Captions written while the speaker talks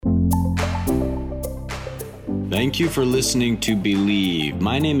Thank you for listening to Believe.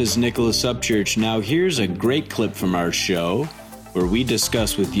 My name is Nicholas Upchurch. Now here's a great clip from our show where we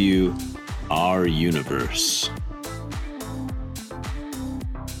discuss with you our universe.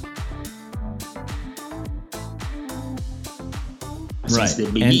 Right. Since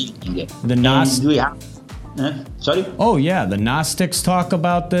the beginning. Sorry? Oh, yeah. The Gnostics talk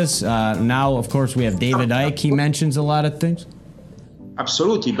about this. Now, of course, we have David Icke. He mentions a lot of things.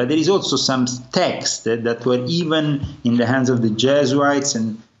 Absolutely. But there is also some texts that were even in the hands of the Jesuits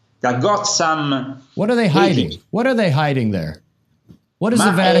and that got some... What are they hiding? What are they hiding there? What does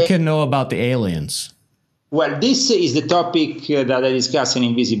the Vatican know about the aliens? Well, this is the topic that I discuss in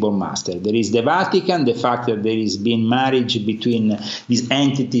Invisible Master. There is the Vatican, the fact that there is been marriage between these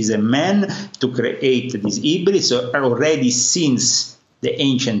entities and men to create this hybrid. So already since the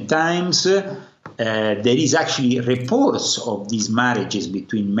ancient times, there is actually reports of these marriages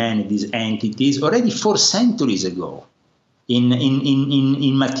between men and these entities already 4 centuries ago.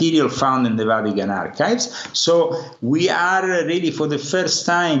 In material found in the Vatican archives. So we are really for the first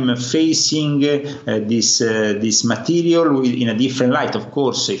time facing this material in a different light. Of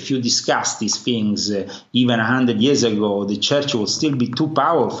course, if you discuss these things even 100 years ago, the church will still be too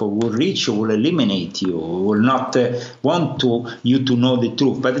powerful, will reach you, will eliminate you, will not want you to know the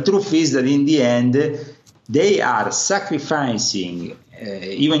truth. But the truth is that in the end, they are sacrificing,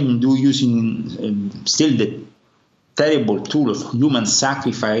 even using still the terrible tool of human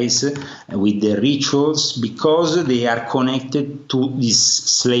sacrifice with the rituals, because they are connected to these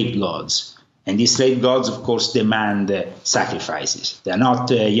slave gods. And these slave gods, of course, demand sacrifices. They're not,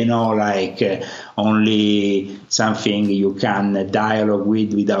 only something you can dialogue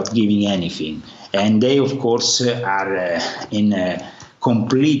with without giving anything. And they, of course, are in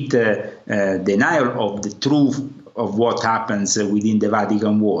complete denial of the truth of what happens within the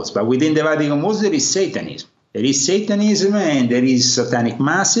Vatican walls. But within the Vatican walls, there is Satanism. There is Satanism and there is satanic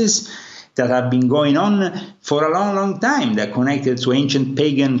masses that have been going on for a long, long time. They're connected to ancient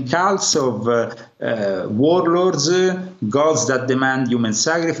pagan cults of warlords, gods that demand human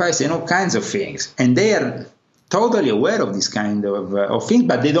sacrifice, and all kinds of things. And they are totally aware of this kind of thing,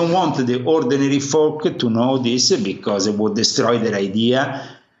 but they don't want the ordinary folk to know this because it would destroy their idea,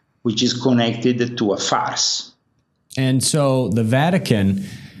 which is connected to a farce. And so the Vatican...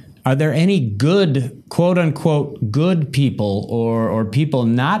 Are there any good, quote unquote, good people or people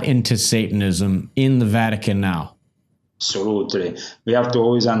not into Satanism in the Vatican now? Absolutely. We have to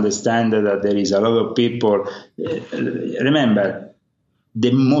always understand that there is a lot of people. Remember, the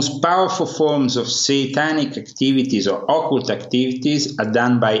most powerful forms of satanic activities or occult activities are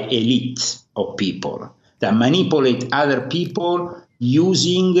done by elite of people that manipulate other people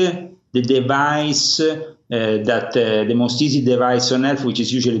using the device the most easy device on earth, which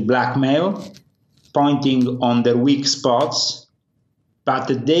is usually blackmail, pointing on their weak spots.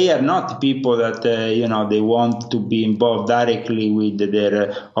 But they are not people that, they want to be involved directly with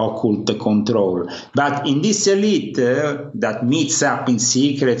their occult control. But in this elite that meets up in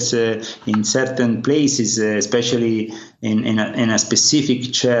secrets in certain places, especially in a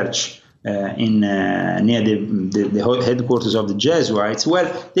specific church, near the headquarters of the Jesuits,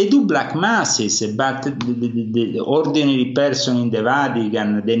 where they do black masses, but the ordinary person in the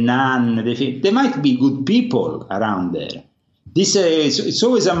Vatican, the nun, they might be good people around there. It's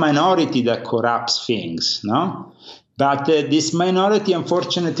always a minority that corrupts things, no? But this minority,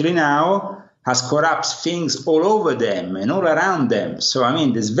 unfortunately now, has corrupt things all over them and all around them. So,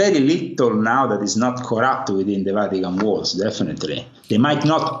 there's very little now that is not corrupt within the Vatican walls, definitely. They might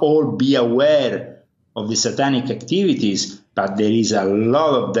not all be aware of the satanic activities, but there is a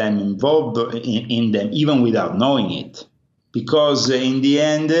lot of them involved in them, even without knowing it. Because in the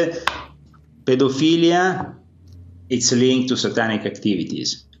end, pedophilia, it's linked to satanic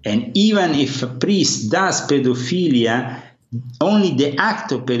activities. And even if a priest does pedophilia, only the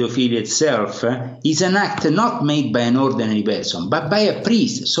act of pedophilia itself is an act not made by an ordinary person, but by a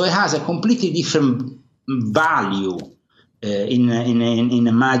priest. So it has a completely different value in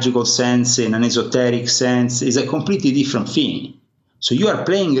a magical sense, in an esoteric sense. It's a completely different thing. So you are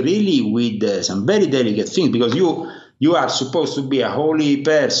playing really with some very delicate things, because you are supposed to be a holy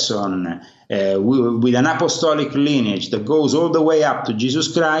person with an apostolic lineage that goes all the way up to Jesus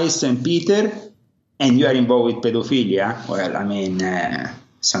Christ and Peter, and you are involved with pedophilia. Well,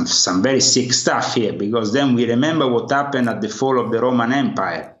 some very sick stuff here, because then we remember what happened at the fall of the Roman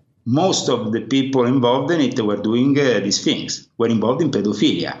Empire. most of the people involved in it were doing these things, were involved in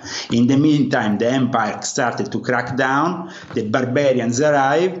pedophilia. In the meantime, the empire started to crack down, the barbarians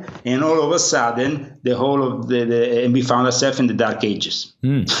arrived, and all of a sudden, the whole of and we found ourselves in the Dark Ages.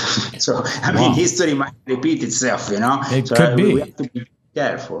 So, I mean, history might repeat itself, you know? It could be. We have to be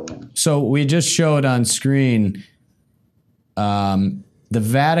careful. So we just showed on screen the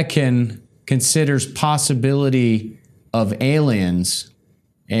Vatican considers possibility of aliens.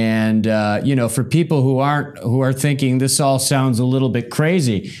 And, for people who are thinking this all sounds a little bit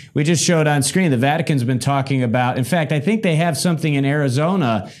crazy, we just showed on screen the Vatican's been talking about, in fact, I think they have something in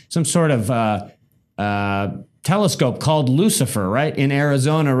Arizona, some sort of telescope called Lucifer, right? In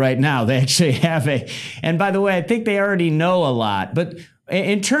Arizona right now. They actually have and by the way, I think they already know a lot. But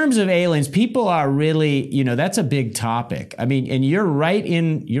in terms of aliens, people are really, that's a big topic. I mean, and you're right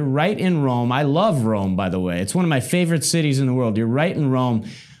in Rome. I love Rome, by the way. It's one of my favorite cities in the world. You're right in Rome.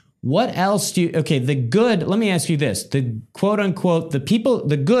 What else let me ask you this, the quote unquote, the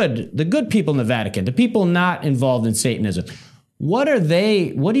good people in the Vatican, the people not involved in Satanism, what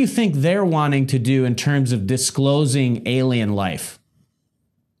do you think they're wanting to do in terms of disclosing alien life?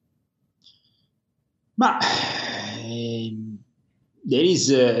 There is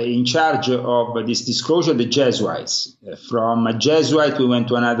in charge of this disclosure the Jesuits. From a Jesuit, we went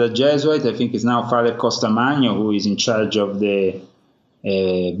to another Jesuit. I think it's now Father Costamagno, who is in charge of the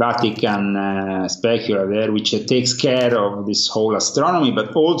Vatican specula there, which takes care of this whole astronomy,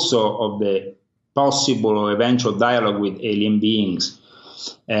 but also of the possible or eventual dialogue with alien beings.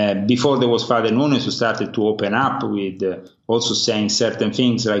 Before there was Father Nunes, who started to open up with also saying certain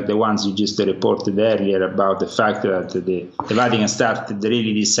things like the ones you just reported earlier about the fact that the Vatican started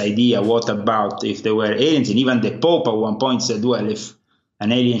really this idea, what about if there were aliens? And even the Pope at one point said, well, if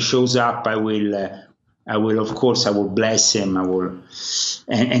an alien shows up, I will of course, I will bless him.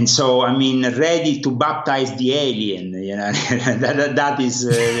 And so, I mean, ready to baptize the alien, that is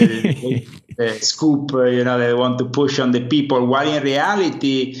the scoop, they want to push on the people, while in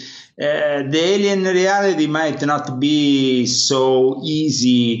reality, the alien reality might not be so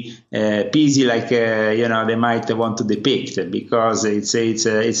easy peasy like they might want to depict, because it's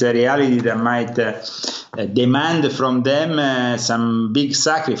a reality that might demand from them some big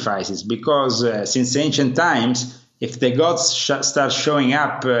sacrifices, because since ancient times, if the gods start showing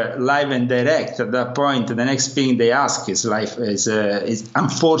up live and direct, at that point, the next thing they ask is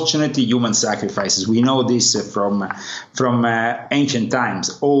unfortunately human sacrifices. We know this from ancient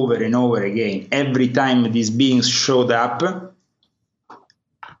times, over and over again. Every time these beings showed up,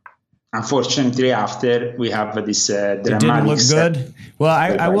 unfortunately, after we have this dramatic. It didn't look good. Well,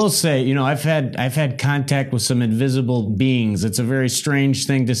 I will say, I've had contact with some invisible beings. It's a very strange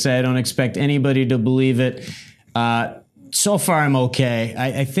thing to say. I don't expect anybody to believe it. So far, I'm okay.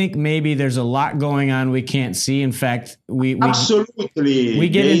 I think maybe there's a lot going on we can't see. In fact, we absolutely we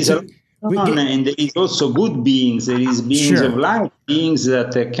get into. And there is also good beings. There is beings of light, beings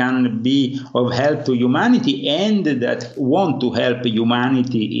that can be of help to humanity and that want to help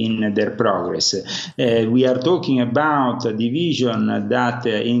humanity in their progress. We are talking about a division that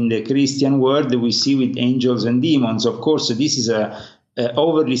in the Christian world we see with angels and demons. Of course, this is a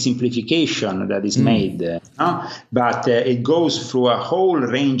overly simplification that is made, but it goes through a whole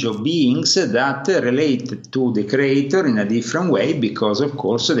range of beings that relate to the Creator in a different way, because of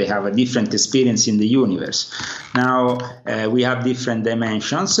course they have a different experience in the universe. Now we have different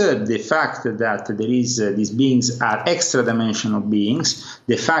dimensions. The fact that there is these beings are extra dimensional beings,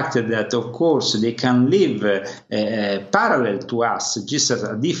 the fact that of course they can live parallel to us, just at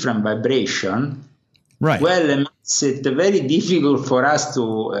a different vibration. Right. Well, it makes it very difficult for us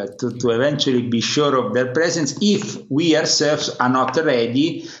to eventually be sure of their presence if we ourselves are not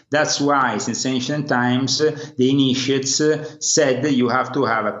ready. That's why, since ancient times, the initiates said that you have to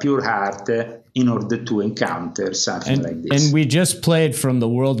have a pure heart in order to encounter something like this. And we just played from the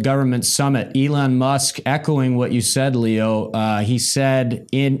World Government Summit, Elon Musk echoing what you said, Leo. He said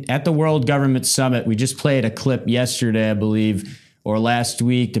at the World Government Summit, we just played a clip yesterday, I believe, or last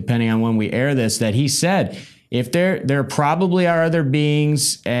week, depending on when we air this, that he said, if there probably are other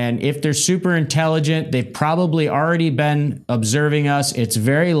beings, and if they're super intelligent, they've probably already been observing us. It's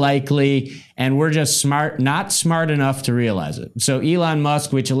very likely, and we're just not smart enough to realize it. So Elon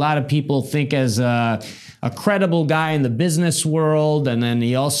Musk, which a lot of people think as a credible guy in the business world, and then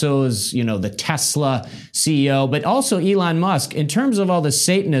he also is, the Tesla CEO, but also Elon Musk, in terms of all the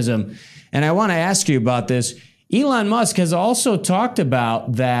Satanism, and I want to ask you about this. Elon Musk has also talked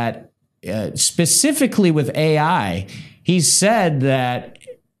about that specifically with AI. He said that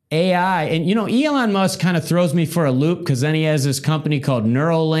AI, and Elon Musk kind of throws me for a loop because then he has this company called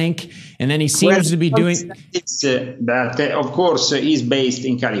Neuralink, and then he seems to be doing. But of course, he's based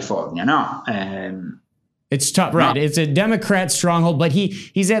in California, no? It's tough, right? No. It's a Democrat stronghold, but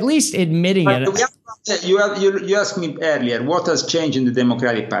he's at least admitting it. You asked me earlier what has changed in the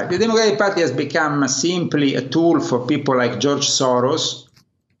Democratic Party. The Democratic Party has become simply a tool for people like George Soros,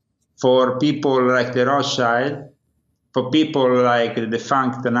 for people like the Rothschild, for people like the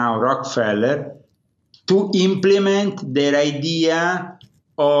defunct now Rockefeller, to implement their idea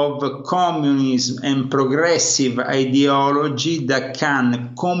of communism and progressive ideology that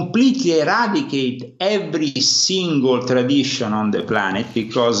can completely eradicate every single tradition on the planet,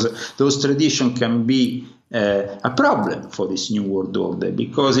 because those traditions can be a problem for this new world order.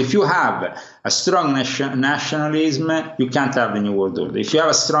 Because if you have a strong nationalism, you can't have the new world order. If you have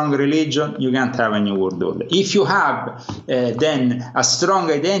a strong religion, you can't have a new world order. If you have then a strong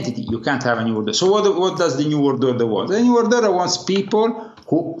identity, you can't have a new world order. So what does the new world order want? The new world order wants people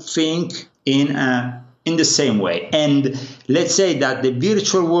who think in the same way. And let's say that the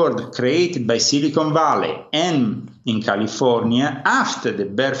virtual world created by Silicon Valley and in California after the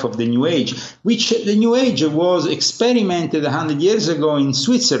birth of the New Age, which the New Age was experimented 100 years ago in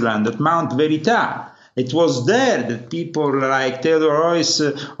Switzerland at Mount Veritas. It was there that people like Theodor Heuss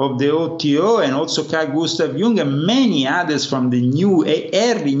of the OTO and also Carl Gustav Jung and many others from the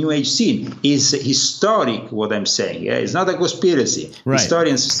early New Age scene is historic, what I'm saying. It's not a conspiracy. Right.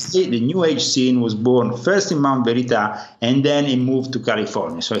 Historians say the New Age scene was born first in Mount Veritas and then it moved to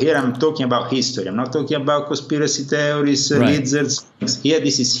California. So here I'm talking about history. I'm not talking about conspiracy theories, right. Lizards. Here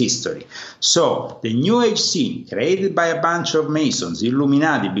this is history. So the New Age scene created by a bunch of Masons,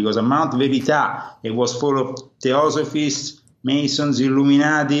 Illuminati, because at Mount Veritas it was full of theosophists, Masons,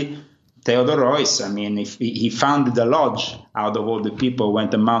 Illuminati. Theodor Heuss, I mean, he founded a lodge out of all the people who went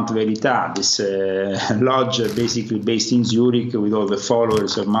to Mount Veritas, this lodge basically based in Zurich with all the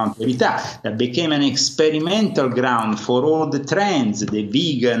followers of Mount Veritas, that became an experimental ground for all the trends, the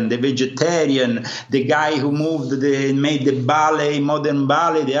vegan, the vegetarian, the guy who made the ballet, modern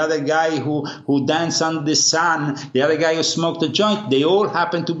ballet, the other guy who danced under the sun, the other guy who smoked a joint, they all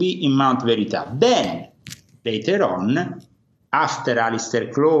happened to be in Mount Veritas. Then, later on, after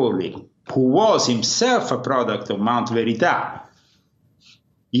Aleister Crowley, who was himself a product of Mount Veritas,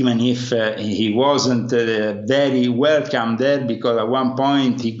 even if he wasn't very welcome there, because at one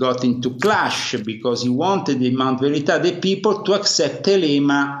point he got into clash because he wanted in Mount Veritas the people to accept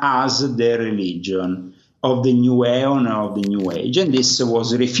Thelema as their religion of the new Aeon, of the New Age, and this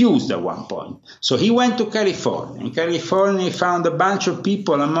was refused at one point. So he went to California. In California, he found a bunch of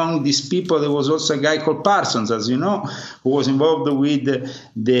people. Among these people, there was also a guy called Parsons, as you know, who was involved with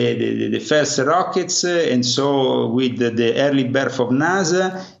the first rockets, and so with the early birth of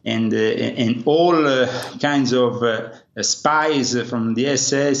NASA, and all kinds of spies from the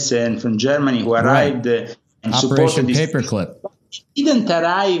SS and from Germany who arrived and supported this. Operation Paperclip. Didn't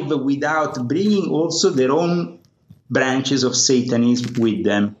arrive without bringing also their own branches of Satanism with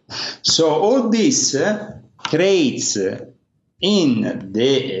them. So all this creates in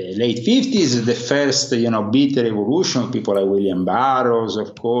the late 50s the first, beat revolution. People like William Burroughs,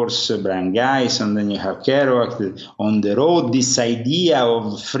 of course, Brian Weiss, and then you have Kerouac on the road. This idea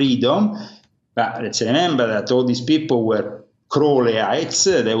of freedom, but let's remember that all these people were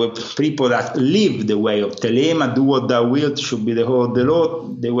Crowleyites. They were people that lived the way of Thelema, do what thou wilt should be the whole of the law.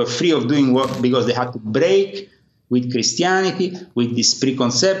 They were free of doing what, because they had to break with Christianity, with these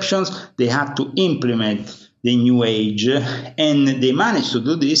preconceptions. They had to implement the New Age, and they managed to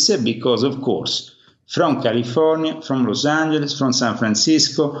do this because, of course, from California, from Los Angeles, from San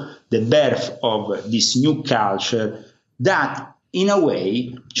Francisco, the birth of this new culture that, in a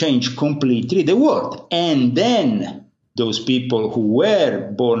way, changed completely the world. And then those people who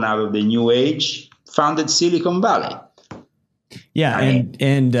were born out of the New Age founded Silicon Valley. Yeah,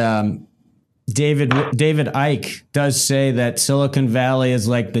 and David Icke does say that Silicon Valley is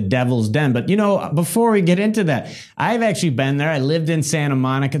like the devil's den. But, before we get into that, I've actually been there. I lived in Santa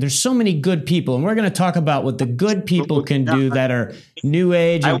Monica. There's so many good people, and we're going to talk about what the good people can do that are New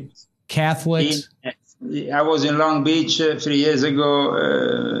Age and Catholics. I was in Long Beach 3 years ago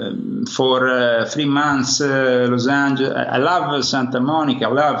for 3 months, Los Angeles. I love Santa Monica. I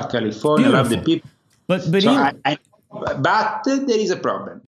love California. Beautiful. I love the people. But there is a problem.